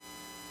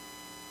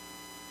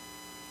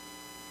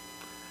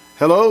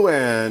Hello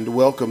and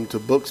welcome to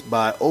Books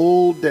by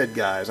Old Dead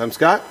Guys. I'm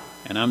Scott.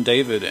 And I'm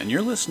David, and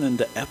you're listening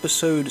to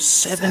episode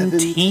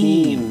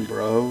 17.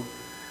 Bro.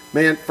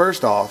 Man,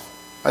 first off,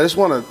 I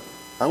want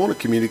to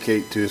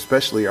communicate to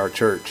especially our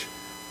church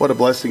what a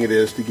blessing it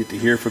is to get to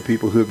hear from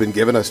people who have been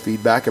giving us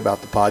feedback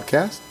about the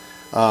podcast.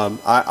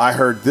 I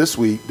heard this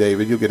week,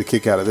 David, you'll get a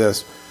kick out of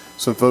this,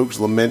 some folks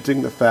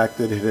lamenting the fact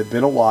that it had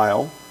been a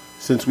while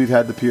since we've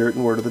had the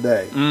Puritan Word of the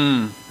Day.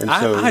 And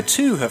so, I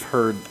too have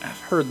heard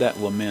that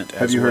lament as well.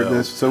 Have you heard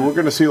this? So we're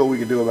going to see what we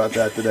can do about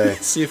that today.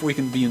 See if we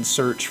can be in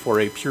search for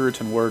a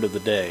Puritan Word of the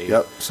Day.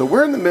 Yep. So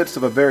we're in the midst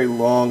of a very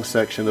long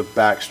section of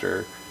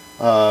Baxter.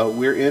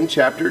 We're in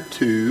chapter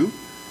 2.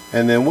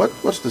 And then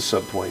what's the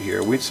subpoint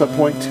here? We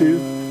subpoint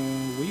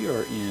 2? We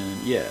are in,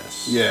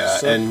 yes. Yeah.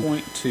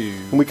 Subpoint 2.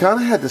 And we kind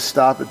of had to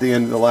stop at the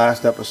end of the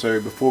last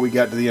episode before we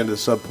got to the end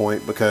of the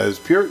subpoint because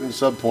Puritan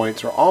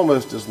subpoints are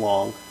almost as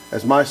long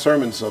as my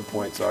sermon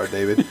subpoints are,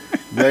 David.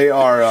 They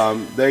are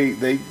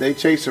they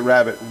chase a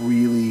rabbit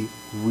really,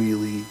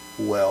 really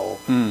well.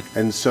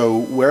 And so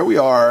where we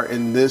are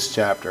in this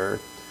chapter,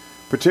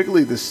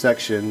 particularly this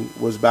section,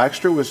 was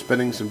Baxter was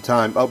spending some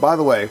time. Oh, by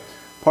the way,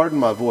 pardon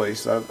my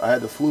voice. I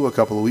had the flu a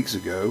couple of weeks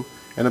ago,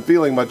 and I'm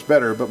feeling much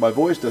better, but my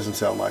voice doesn't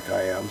sound like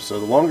I am. So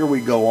the longer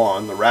we go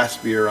on, the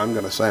raspier I'm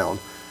going to sound.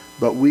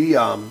 But we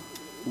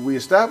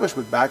established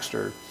with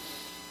Baxter,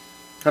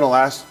 kind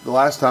of the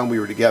last time we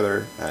were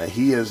together,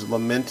 he is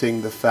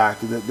lamenting the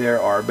fact that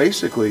there are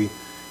basically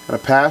kind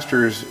of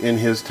pastors in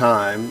his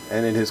time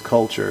and in his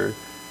culture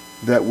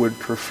that would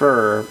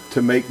prefer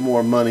to make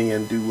more money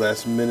and do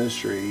less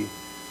ministry,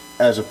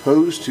 as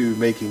opposed to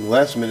making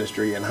less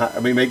ministry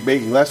and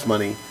making less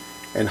money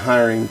and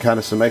hiring kind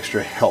of some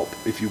extra help,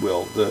 if you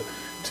will,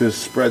 to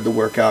spread the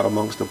work out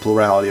amongst a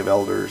plurality of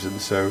elders. And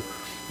so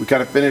we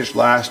kind of finished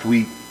last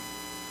week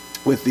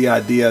with the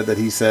idea that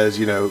he says,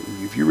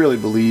 if you really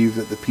believe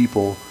that the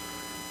people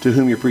to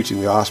whom you're preaching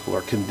the gospel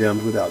are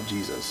condemned without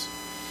Jesus,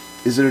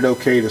 isn't it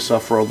okay to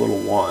suffer a little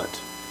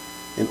want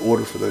in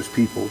order for those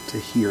people to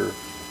hear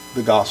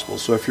the gospel?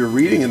 So if you're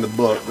reading in the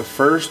book, the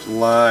first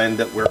line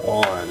that we're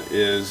on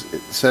it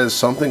says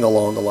something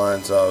along the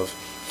lines of,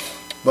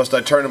 must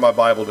I turn to my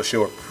Bible to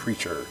show a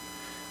preacher?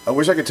 I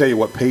wish I could tell you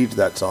what page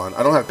that's on.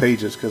 I don't have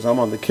pages because I'm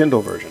on the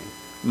Kindle version.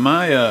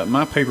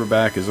 My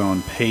paperback is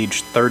on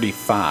page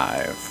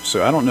 35,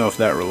 so I don't know if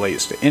that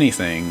relates to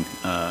anything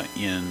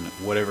in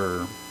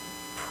whatever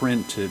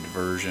printed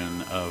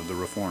version of the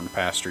Reformed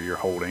Pastor you're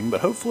holding, but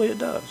hopefully it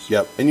does.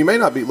 Yep, and you may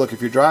not be. Look, if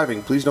you're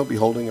driving, please don't be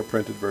holding a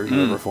printed version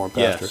of Reformed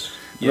Pastor.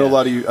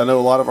 Yes. I know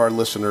a lot of our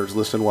listeners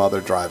listen while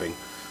they're driving,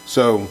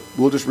 so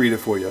we'll just read it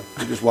for you.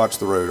 You just watch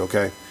the road,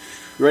 okay?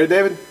 You ready,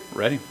 David?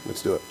 Ready.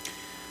 Let's do it.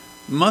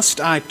 Must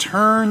I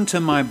turn to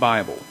my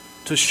Bible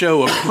to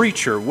show a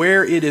preacher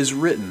where it is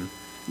written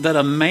that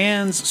a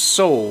man's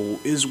soul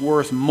is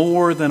worth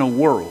more than a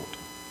world,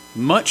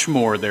 much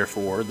more,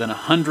 therefore, than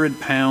 100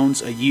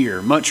 pounds a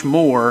year, much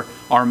more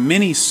are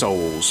many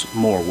souls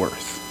more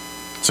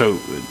worth? So,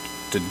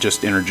 to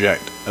just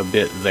interject a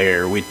bit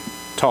there, we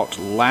talked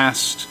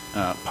last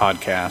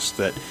podcast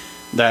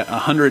that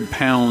 100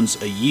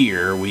 pounds a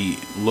year, we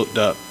looked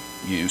up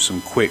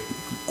some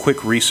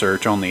quick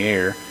research on the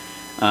air,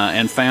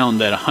 and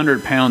found that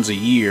 100 pounds a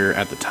year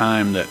at the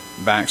time that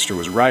Baxter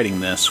was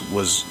writing this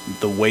was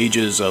the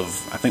wages of,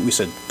 I think we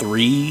said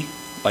 3,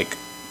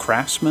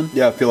 craftsmen.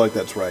 Yeah, I feel like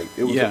that's right.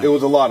 It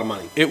was a lot of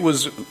money. It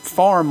was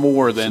far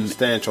more than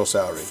substantial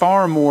salary.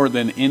 Far more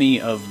than any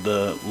of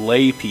the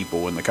lay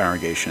people in the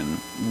congregation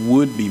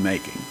would be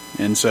making.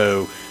 And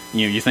so,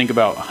 you think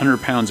about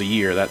 100 pounds a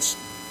year, that's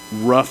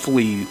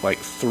roughly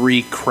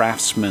 3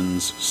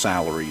 craftsmen's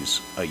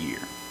salaries a year.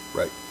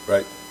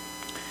 Right.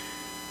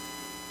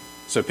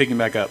 So picking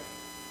back up,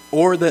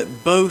 or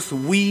that both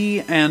we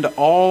and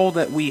all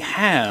that we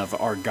have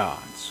are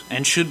God's,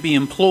 and should be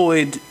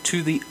employed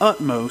to the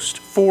utmost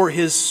for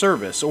his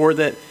service, or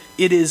that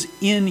it is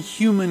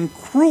inhuman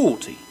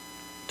cruelty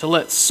to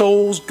let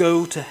souls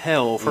go to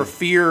hell for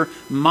fear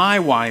my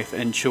wife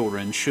and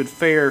children should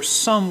fare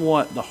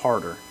somewhat the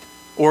harder,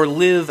 or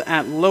live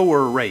at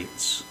lower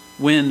rates,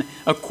 when,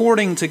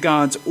 according to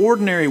God's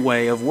ordinary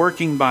way of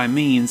working by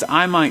means,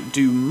 I might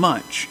do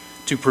much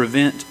to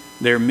prevent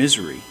their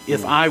misery,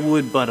 if I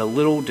would but a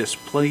little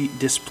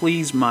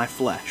displease my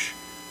flesh,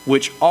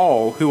 which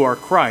all who are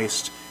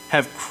Christ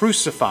have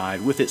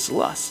crucified with its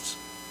lusts.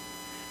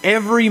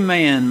 Every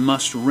man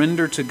must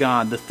render to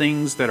God the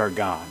things that are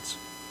God's,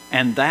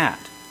 and that,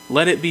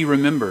 let it be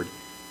remembered,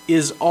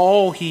 is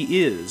all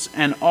he is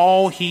and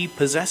all he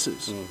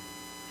possesses.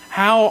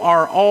 How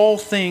are all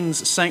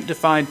things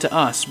sanctified to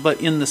us,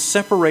 but in the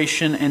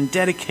separation and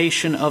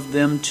dedication of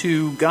them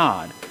to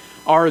God?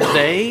 Are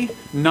they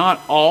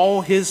not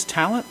all his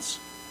talents,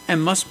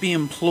 and must be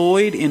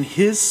employed in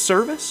his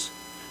service?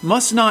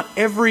 Must not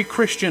every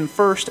Christian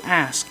first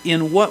ask,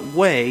 in what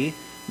way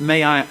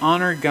may I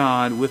honor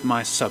God with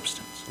my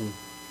substance?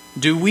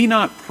 Do we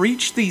not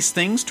preach these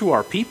things to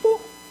our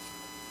people?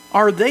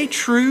 Are they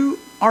true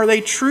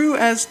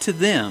as to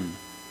them,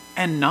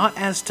 and not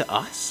as to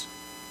us?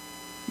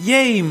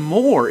 Yea,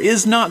 more,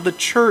 is not the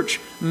church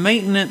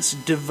maintenance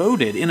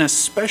devoted in a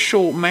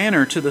special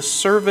manner to the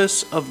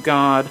service of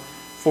God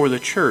for the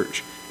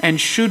church? And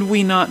should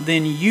we not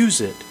then use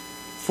it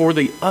for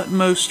the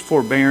utmost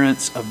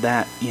forbearance of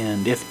that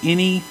end? If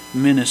any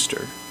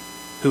minister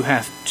who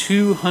hath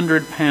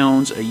 200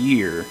 pounds a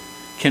year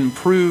can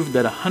prove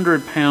that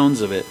 100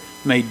 pounds of it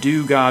may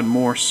do God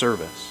more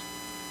service,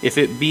 if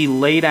it be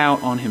laid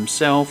out on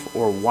himself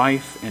or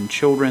wife and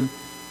children,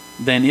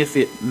 than if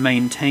it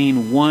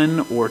maintain one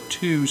or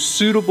two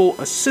suitable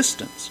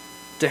assistants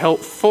to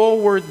help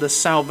forward the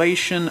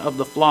salvation of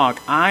the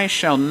flock, I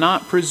shall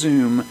not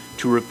presume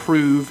to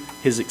reprove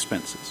his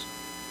expenses.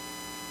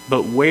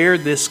 But where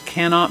this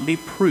cannot be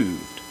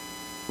proved,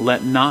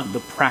 let not the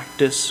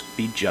practice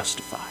be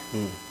justified.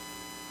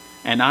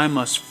 And I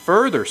must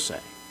further say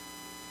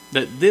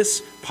that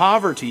this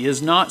poverty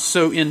is not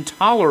so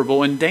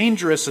intolerable and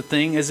dangerous a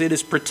thing as it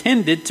is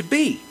pretended to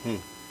be.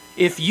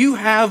 If you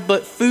have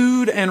but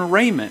food and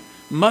raiment,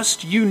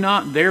 must you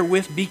not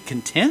therewith be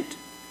content?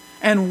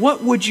 And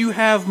what would you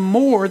have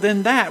more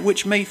than that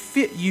which may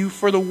fit you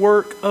for the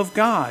work of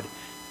God?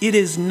 It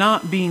is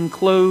not being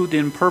clothed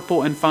in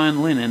purple and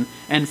fine linen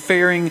and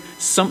faring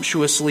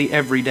sumptuously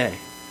every day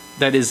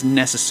that is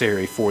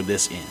necessary for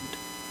this end.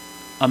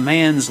 A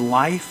man's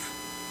life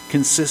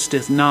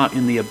consisteth not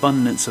in the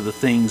abundance of the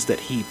things that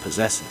he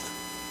possesseth.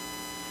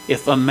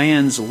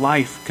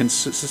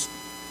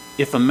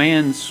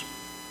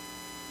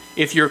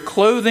 If your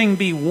clothing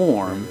be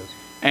warm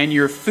and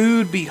your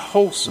food be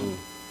wholesome,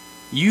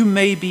 you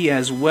may be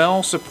as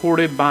well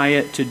supported by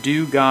it to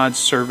do God's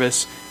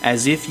service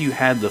as if you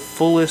had the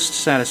fullest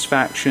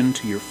satisfaction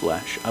to your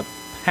flesh. A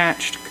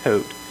patched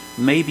coat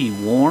may be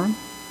warm,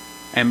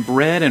 and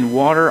bread and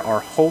water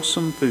are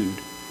wholesome food.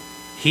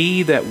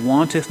 He that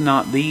wanteth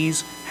not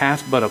these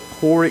hath but a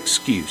poor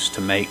excuse to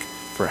make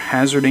for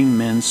hazarding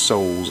men's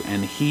souls,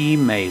 and he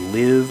may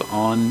live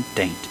on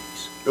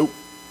dainties.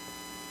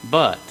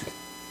 But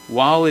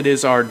while it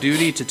is our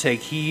duty to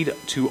take heed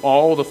to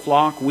all the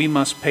flock, we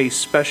must pay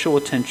special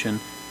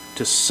attention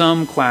to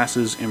some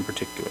classes in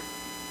particular.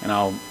 And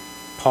I'll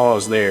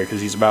pause there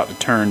because he's about to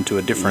turn to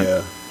a different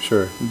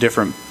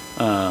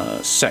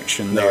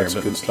section there.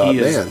 But he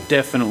has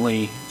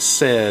definitely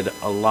said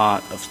a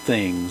lot of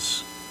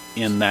things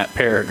in that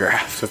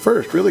paragraph. So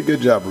first, really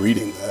good job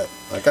reading that.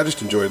 Like, I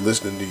just enjoyed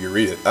listening to you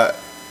read it. I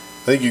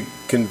think you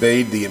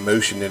conveyed the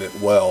emotion in it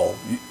well.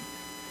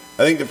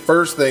 I think the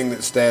first thing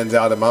that stands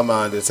out in my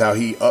mind is how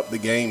he upped the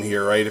game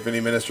here, right? If any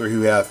minister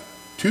who hath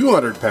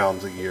 200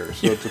 pounds a year.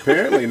 So it's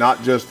apparently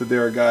not just that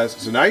there are guys.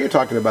 So now you're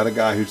talking about a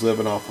guy who's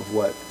living off of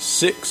what?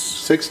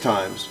 Six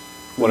times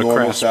the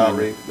normal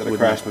salary that a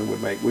craftsman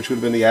would make, which would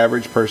have been the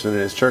average person in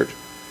his church.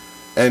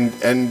 And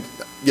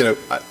you know,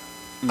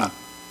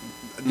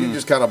 you're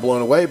just kind of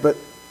blown away. But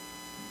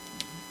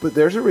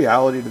there's a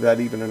reality to that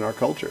even in our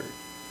culture,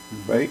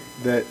 right?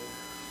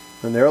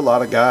 And there are a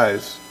lot of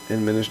guys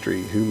in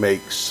ministry who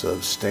make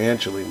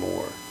substantially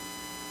more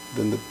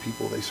than the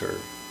people they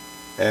serve.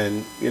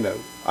 And, you know,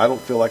 I don't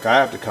feel like I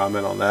have to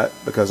comment on that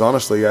because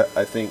honestly,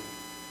 I think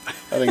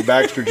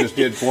Baxter just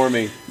did for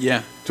me.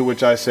 Yeah. To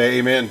which I say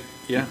amen.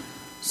 Yeah.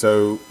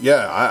 So,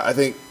 yeah, I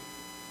think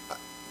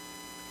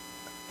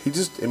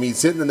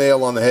he's hitting the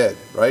nail on the head,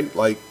 right?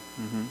 Like,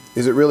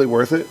 is it really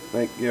worth it?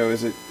 Like, you know,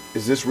 is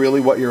this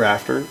really what you're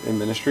after in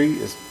ministry?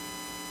 Is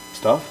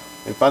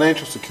stuff and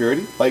financial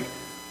security? Like,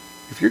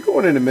 if you're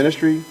going into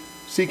ministry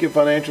seeking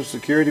financial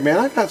security, man,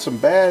 I got some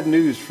bad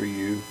news for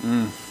you.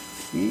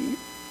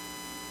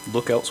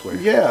 Look elsewhere.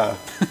 Yeah.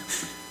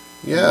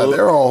 Yeah,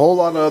 there are a whole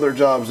lot of other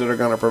jobs that are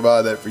going to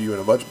provide that for you in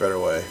a much better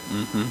way.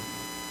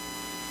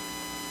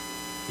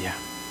 Yeah.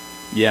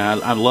 Yeah,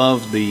 I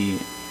love the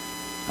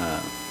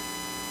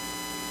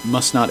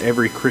must not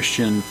every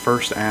Christian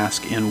first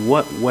ask, in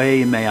what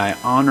way may I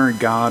honor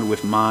God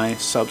with my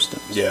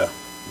substance? Yeah.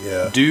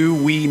 Yeah. Do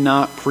we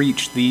not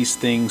preach these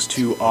things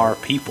to our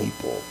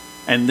people?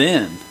 And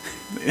then,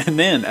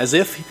 as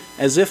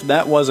if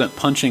that wasn't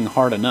punching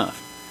hard enough,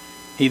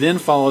 he then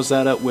follows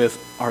that up with,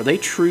 are they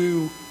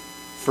true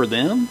for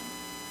them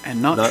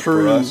and not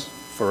true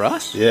for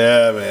us?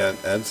 Yeah, man,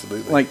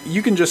 absolutely. Like,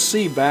 you can just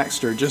see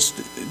Baxter just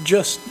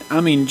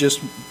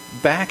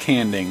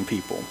backhanding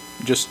people,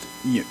 just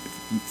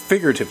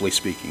figuratively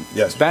speaking.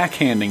 Yes.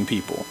 Backhanding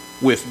people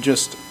with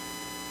just,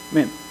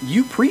 man,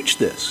 you preach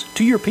this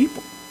to your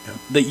people.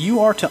 That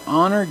you are to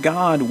honor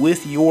God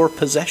with your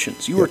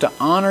possessions. You are to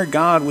honor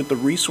God with the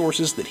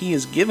resources that He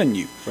has given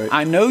you. Right.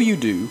 I know you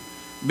do,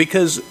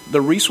 because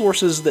the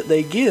resources that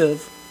they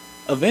give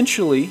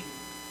eventually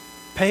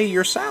pay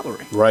your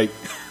salary. Right.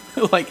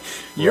 Like,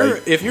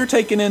 if you're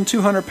taking in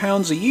 200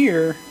 pounds a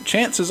year,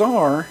 chances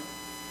are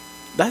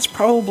that's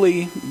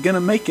probably going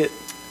to make it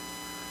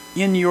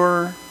in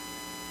your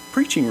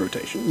preaching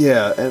rotation.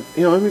 Yeah, and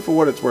I mean, for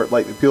what it's worth,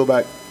 like, to peel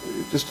back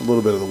just a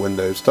little bit of the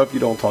window, stuff you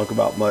don't talk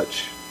about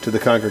much to the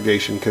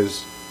congregation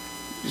because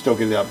you just don't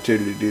get the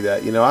opportunity to do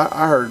that. You know,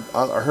 I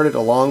heard it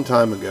a long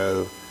time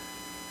ago,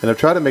 and I've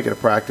tried to make it a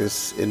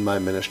practice in my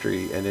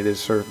ministry, and it has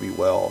served me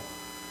well.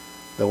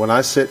 that when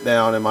I sit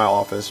down in my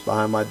office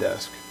behind my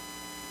desk,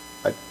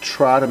 I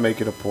try to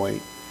make it a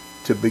point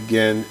to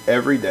begin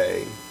every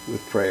day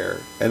with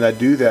prayer. And I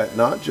do that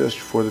not just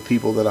for the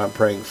people that I'm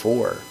praying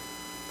for.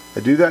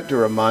 I do that to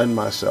remind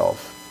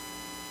myself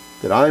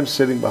that I'm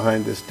sitting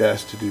behind this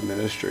desk to do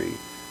ministry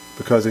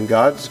because in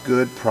God's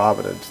good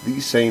providence,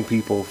 these same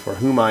people for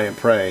whom I am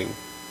praying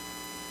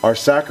are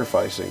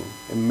sacrificing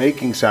and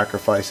making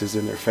sacrifices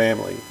in their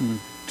family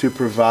to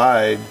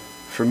provide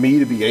for me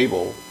to be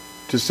able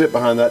to sit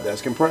behind that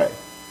desk and pray.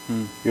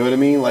 You know what I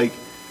mean? Like,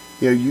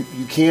 you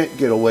can't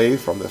get away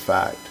from the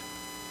fact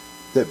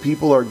that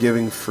people are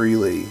giving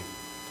freely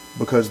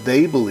because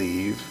they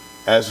believe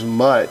as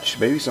much,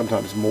 maybe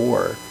sometimes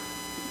more,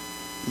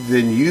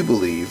 than you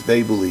believe.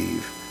 They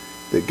believe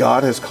that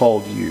God has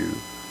called you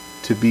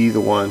to be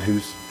the one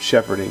who's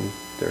shepherding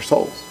their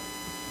souls,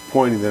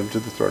 pointing them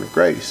to the throne of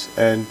grace.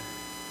 And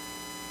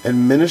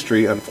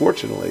ministry,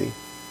 unfortunately,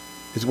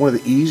 is one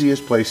of the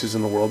easiest places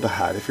in the world to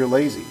hide if you're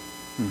lazy.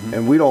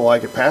 And we don't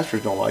like it.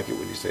 Pastors don't like it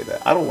when you say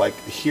that. I don't like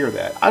to hear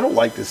that. I don't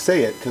like to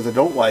say it because I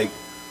don't like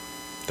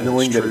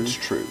knowing that it's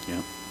true.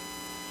 Yeah.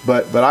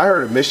 But I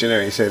heard a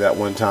missionary say that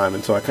one time,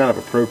 and so I kind of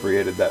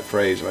appropriated that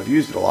phrase, and I've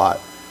used it a lot.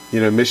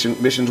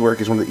 Missions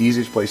work is one of the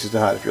easiest places to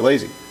hide if you're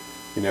lazy.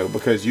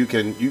 Because you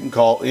can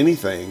call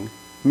anything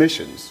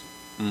missions.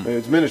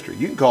 It's ministry.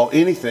 You can call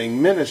anything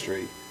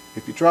ministry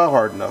if you try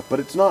hard enough, but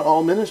it's not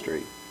all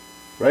ministry,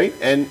 right?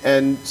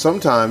 And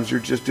sometimes you're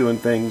just doing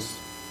things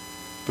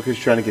because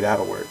you're trying to get out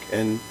of work.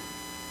 And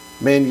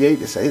man, you hate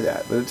to say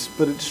that,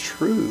 but it's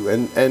true.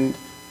 And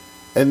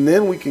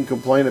then we can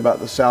complain about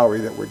the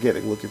salary that we're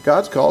getting. Look, if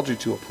God's called you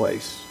to a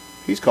place,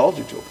 He's called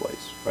you to a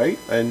place, right?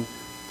 And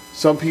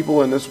some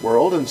people in this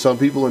world and some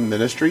people in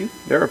ministry,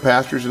 there are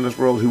pastors in this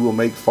world who will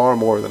make far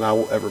more than I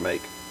will ever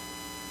make.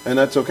 And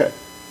that's okay,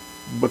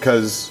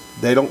 because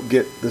they don't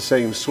get the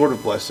same sort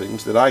of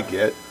blessings that I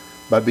get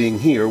by being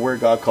here where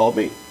God called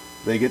me.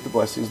 They get the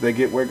blessings they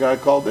get where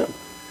God called them.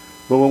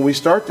 But when we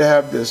start to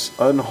have this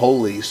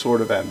unholy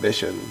sort of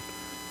ambition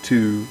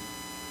to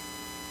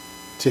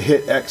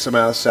hit X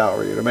amount of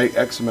salary or to make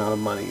X amount of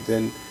money,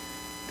 then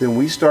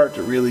we start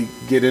to really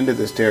get into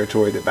this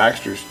territory that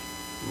Baxter's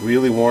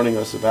really warning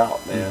us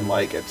about, man.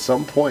 Like at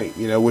some point,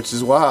 which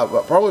is why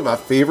probably my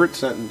favorite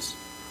sentence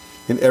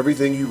in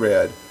everything you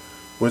read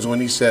was when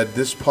he said,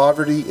 "This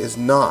poverty is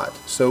not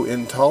so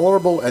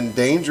intolerable and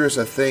dangerous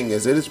a thing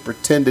as it is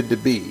pretended to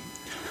be."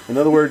 In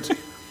other words,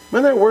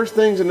 man, there are worse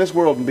things in this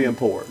world than being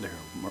poor.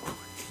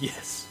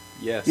 Yes.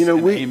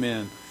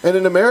 Amen. And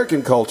in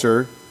American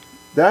culture,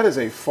 that is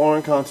a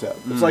foreign concept.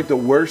 It's like the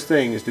worst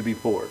thing is to be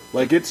poor.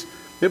 Like it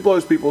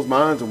blows people's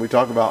minds when we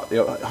talk about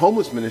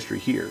homeless ministry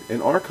here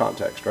in our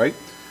context, right?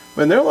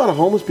 Man, there are a lot of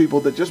homeless people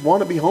that just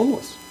want to be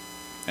homeless.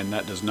 And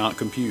that does not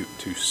compute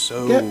to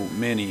so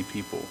many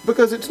people.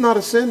 Because it's not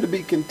a sin to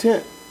be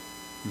content,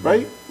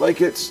 right?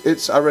 Like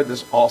I read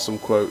this awesome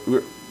quote.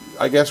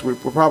 I guess we're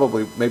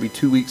probably maybe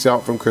 2 weeks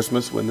out from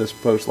Christmas when this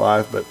posts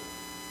live, but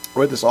I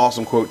read this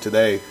awesome quote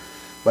today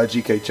by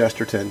G.K.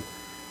 Chesterton.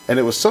 And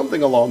it was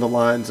something along the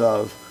lines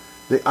of,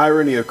 the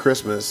irony of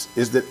Christmas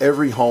is that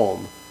every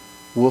home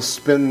will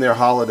spend their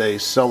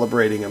holidays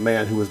celebrating a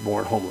man who was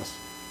born homeless.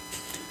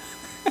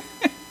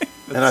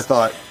 And I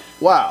thought,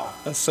 wow.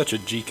 That's such a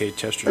G.K.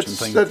 Chesterton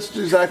thing. That's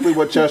exactly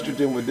what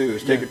Chesterton would do,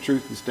 is take a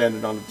truth and stand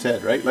it on its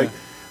head, right? Like,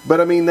 but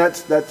I mean,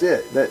 that's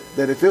it. That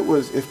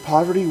if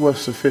poverty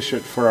was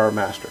sufficient for our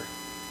master,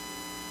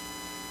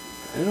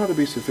 it ought to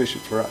be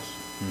sufficient for us.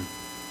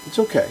 It's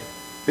okay.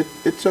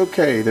 It's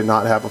okay to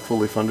not have a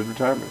fully funded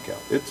retirement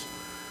account.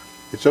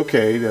 It's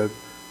okay to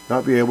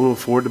not be able to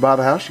afford to buy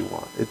the house you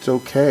want. It's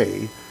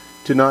okay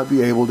to not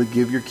be able to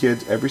give your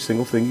kids every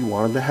single thing you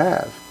want them to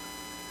have.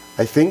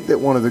 I think that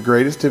one of the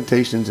greatest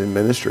temptations in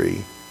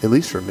ministry, at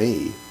least for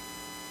me,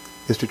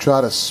 is to try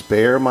to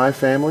spare my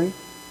family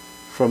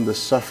from the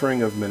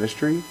suffering of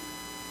ministry,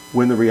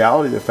 when the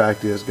reality of the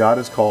fact is God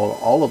has called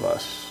all of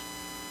us.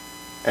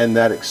 And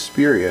that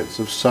experience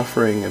of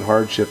suffering and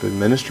hardship in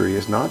ministry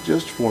is not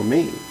just for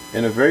me.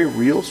 In a very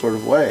real sort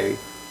of way,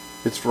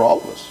 it's for all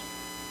of us.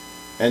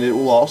 And it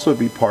will also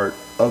be part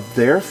of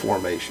their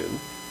formation,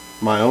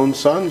 my own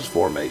son's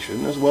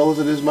formation, as well as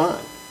it is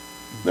mine.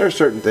 There are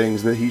certain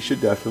things that he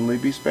should definitely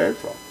be spared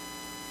from.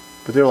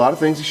 But there are a lot of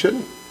things he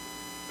shouldn't,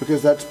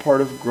 because that's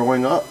part of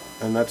growing up,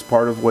 and that's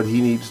part of what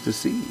he needs to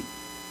see.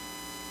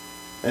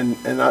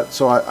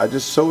 So I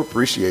just so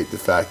appreciate the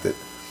fact that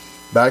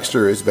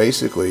Baxter is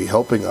basically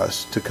helping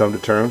us to come to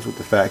terms with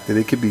the fact that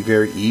it could be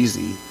very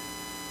easy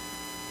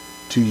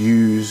to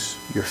use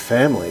your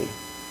family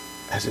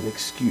as an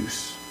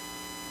excuse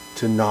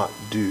to not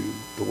do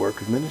the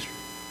work of ministry.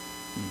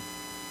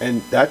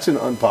 And that's an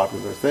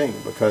unpopular thing,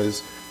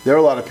 because there are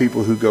a lot of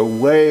people who go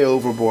way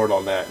overboard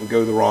on that and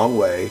go the wrong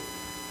way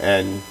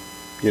and,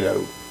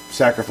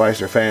 sacrifice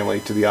their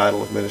family to the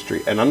idol of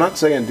ministry. And I'm not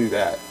saying do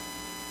that.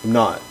 I'm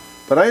not.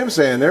 But I am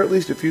saying there are at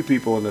least a few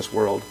people in this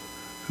world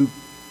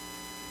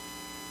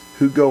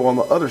who go on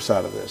the other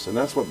side of this, and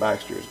that's what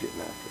Baxter is getting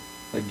after.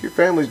 Like, your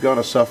family's going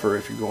to suffer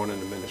if you're going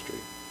into ministry.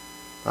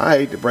 I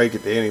hate to break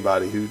it to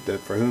anybody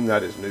for whom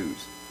that is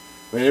news.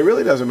 I mean, it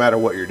really doesn't matter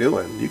what you're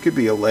doing. You could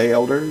be a lay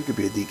elder, you could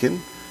be a deacon,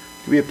 you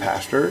could be a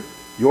pastor.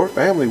 Your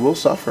family will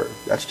suffer.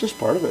 That's just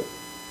part of it.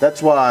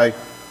 That's why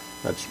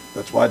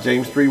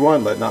James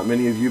 3:1, let not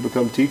many of you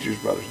become teachers,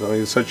 brothers, knowing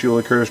that such you will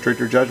incur a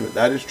stricter judgment.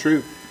 That is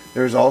true.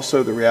 There's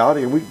also the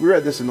reality, and we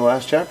read this in the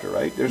last chapter,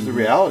 right? There's the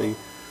reality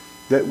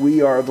that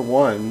we are the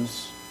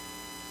ones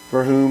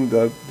for whom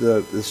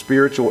the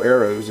spiritual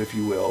arrows, if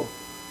you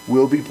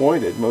will be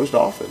pointed most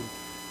often.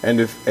 And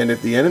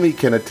if the enemy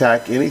can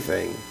attack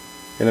anything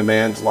in a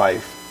man's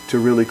life to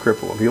really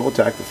cripple him, he'll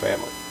attack the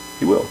family.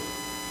 He will.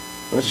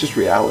 That's just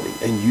reality.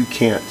 And you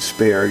can't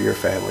spare your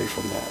family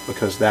from that,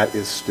 because that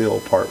is still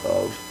part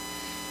of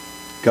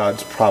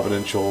God's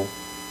providential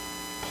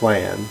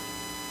plan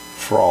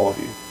for all of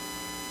you.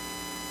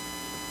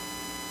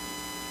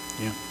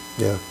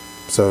 Yeah.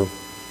 So,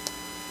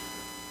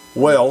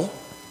 well,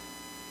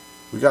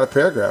 we got a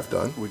paragraph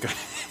done. We got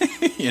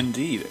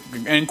indeed,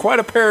 and quite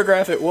a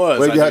paragraph it was.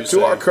 Well, yeah,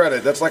 to our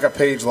credit, that's like a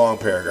page-long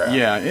paragraph.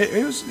 Yeah,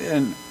 it was,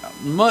 and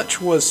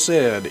much was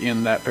said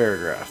in that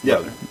paragraph.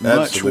 Yeah,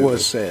 much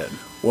was said.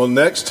 Well,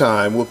 next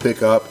time we'll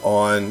pick up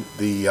on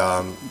the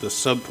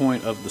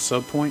subpoint of the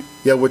subpoint.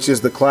 Yeah, which is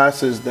the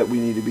classes that we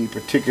need to be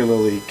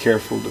particularly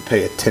careful to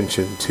pay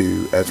attention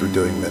to as we're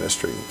doing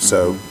ministry.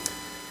 So,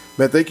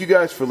 man, thank you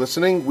guys for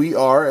listening. We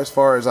are, as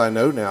far as I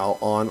know now,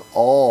 on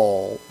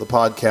all the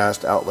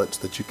podcast outlets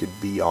that you could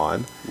be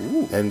on.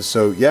 Ooh. And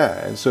so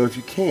if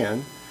you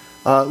can,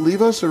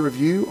 leave us a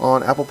review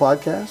on Apple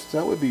Podcasts.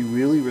 That would be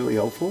really, really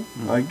helpful.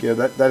 Like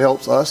that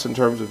helps us in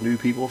terms of new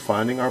people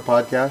finding our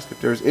podcast.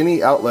 If there's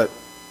any outlet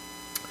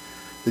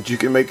that you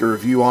can make a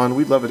review on,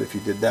 we'd love it if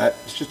you did that.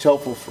 It's just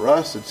helpful for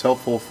us. It's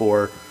helpful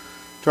for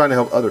trying to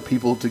help other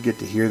people to get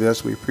to hear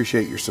this. We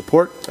appreciate your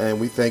support, and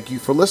we thank you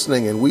for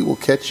listening, and we will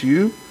catch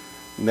you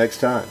next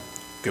time.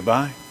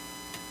 Goodbye.